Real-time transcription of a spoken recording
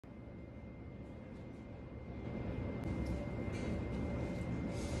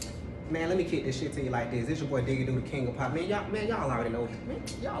Man, let me kick this shit to you like this. It's your boy Digidoo, the king of pop. Man, y'all already know. Man,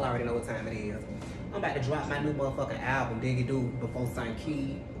 y'all already know what time it is. I'm about to drop my new motherfucking album, Digidoo, before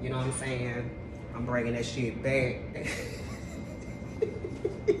Sunkee. You know what I'm saying? I'm bringing that shit back.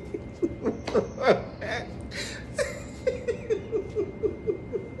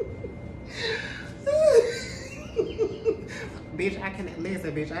 Bitch, I can't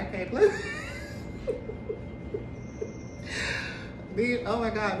listen, bitch. I can't play. Bitch, oh my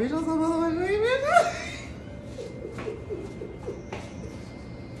god, bitch, I'm so motherfucking weak, bitch.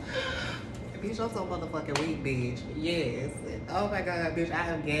 Bitch, I'm so motherfucking weak, bitch. Yes. Oh my god, bitch, I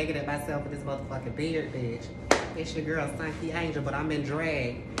am gagging at myself with this motherfucking beard, bitch. It's your girl, Sunkee Angel, but I'm in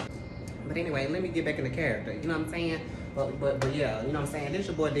drag. But anyway, let me get back in the character, you know what I'm saying? But yeah, you know what I'm saying? This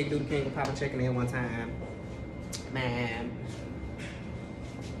your boy Digidoo, the king of pop, checking in one time. Man.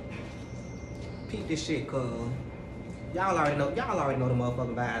 Peep this shit, cuz. Y'all already know the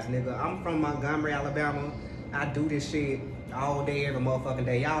motherfucking vibes, nigga. I'm from Montgomery, Alabama. I do this shit all day, every motherfucking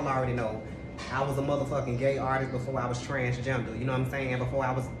day. Y'all already know. I was a motherfucking gay artist before I was transgender. You know what I'm saying? Before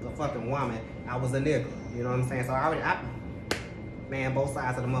I was a fucking woman, I was a nigga. You know what I'm saying? So man, both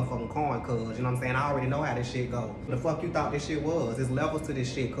sides of the motherfucking coin, cuz. You know what I'm saying? I already know how this shit go. What the fuck you thought this shit was? There's levels to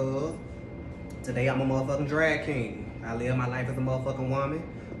this shit, cuz. Today I'm a motherfucking drag king. I live my life as a motherfucking woman.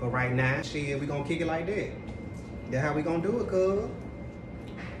 But right now, shit, we gonna kick it like that. That's how we gonna do it, cuz.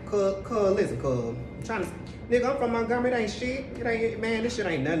 Listen, cuz. I'm trying to, nigga, I'm from Montgomery, it ain't shit. It ain't, man, this shit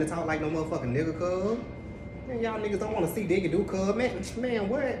ain't nothing to talk like no motherfucking nigga, cuz. Man, y'all niggas don't wanna see Digidoo, cuz. Man,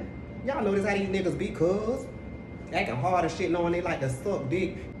 what? Y'all know this how these niggas be, cuz. Acting hard as shit, knowing they like to suck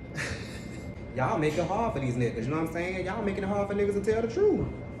dick. Y'all make it hard for these niggas, you know what I'm saying? Y'all making it hard for niggas to tell the truth.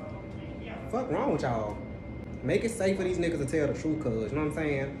 Fuck wrong with y'all? Make it safe for these niggas to tell the truth, cuz, you know what I'm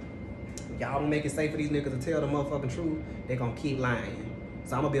saying? Y'all don't make it safe for these niggas to tell the motherfucking truth, they gonna keep lying.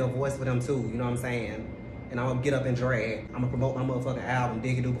 So I'm gonna be a voice for them too, you know what I'm saying? And I'm gonna get up and drag. I'm gonna promote my motherfucking album,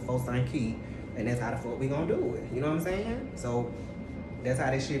 Digidoo, before Sunkee, and that's how the fuck we gonna do it, you know what I'm saying? So that's how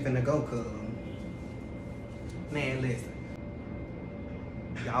this shit finna go, cuz. Man, listen.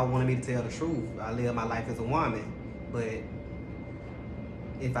 Y'all wanted me to tell the truth. I live my life as a woman, but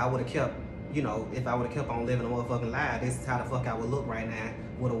if I would've kept, you know, if I would've kept on living a motherfucking lie, this is how the fuck I would look right now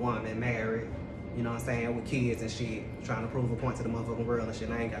with a woman married, you know what I'm saying, with kids and shit, trying to prove a point to the motherfucking world and shit.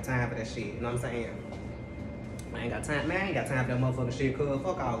 And I ain't got time for that shit, you know what I'm saying? I ain't got time, man, I ain't got time for that motherfucking shit, cuz.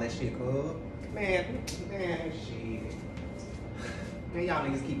 Fuck all that shit, cuz. Man, shit. Man, y'all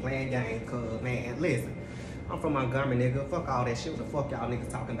niggas keep playing games, cuz, man, listen. I'm from Montgomery, nigga. Fuck all that shit. What the fuck y'all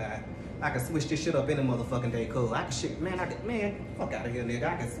niggas talking about? I can switch this shit up in the motherfucking day, cuz. Man, fuck out of here, nigga.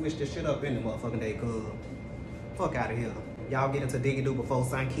 I can switch this shit up in the motherfucking day, cuz. Fuck out of here. Y'all get into Digidoo before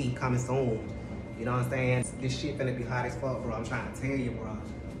Sunkee coming soon. You know what I'm saying? This shit finna be hot as fuck, bro. I'm trying to tell you, bro.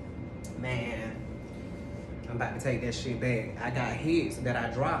 Man, I'm about to take that shit back. I got hits that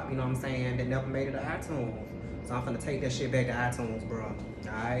I dropped, you know what I'm saying, that never made it to iTunes. So I'm finna take that shit back to iTunes, bro.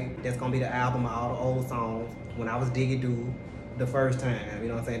 Alright? That's gonna be the album of all the old songs when I was Digidoo the first time. You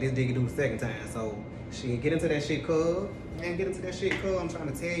know what I'm saying? This Digidoo the second time. So, shit, get into that shit, cuz. Man, get into that shit, cuz. I'm trying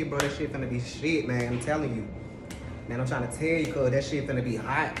to tell you, bro, that shit finna be shit, man. I'm telling you. Man, I'm trying to tell you, cuz, that shit finna be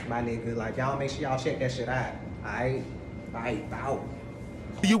hot, my nigga. Like, y'all make sure y'all check that shit out. Alright? Alright, out.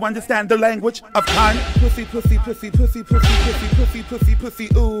 Do you understand the language of time? Pussy, pussy, pussy, pussy, pussy, pussy, pussy, pussy, pussy,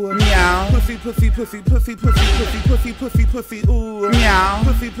 ooh, meow. Pussy, pussy, pussy, pussy, pussy, pussy, pussy, pussy, pussy, ooh, meow.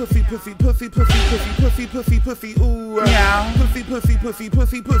 Pussy, pussy, pussy, pussy, pussy, pussy, pussy, pussy, pussy, ooh, meow. Pussy, pussy, pussy,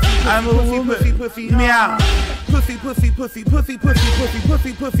 pussy, pussy, I'm a woman. Pussy, pussy, meow. Pussy, pussy, pussy, pussy, pussy, pussy,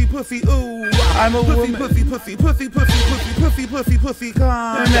 pussy, pussy, pussy, ooh, I'm a woman. Pussy, pussy, pussy, pussy, pussy, pussy, pussy, pussy,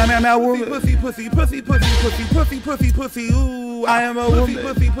 come. Meow, meow, meow, woman. Pussy, pussy, pussy, pussy, pussy, pussy, pussy, pussy, ooh, I am a woman.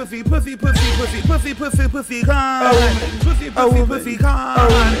 Pussy, pussy, pussy, pussy, pussy, pussy, pussy, pussy, come. Pussy, pussy, pussy,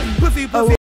 come. Pussy, pussy.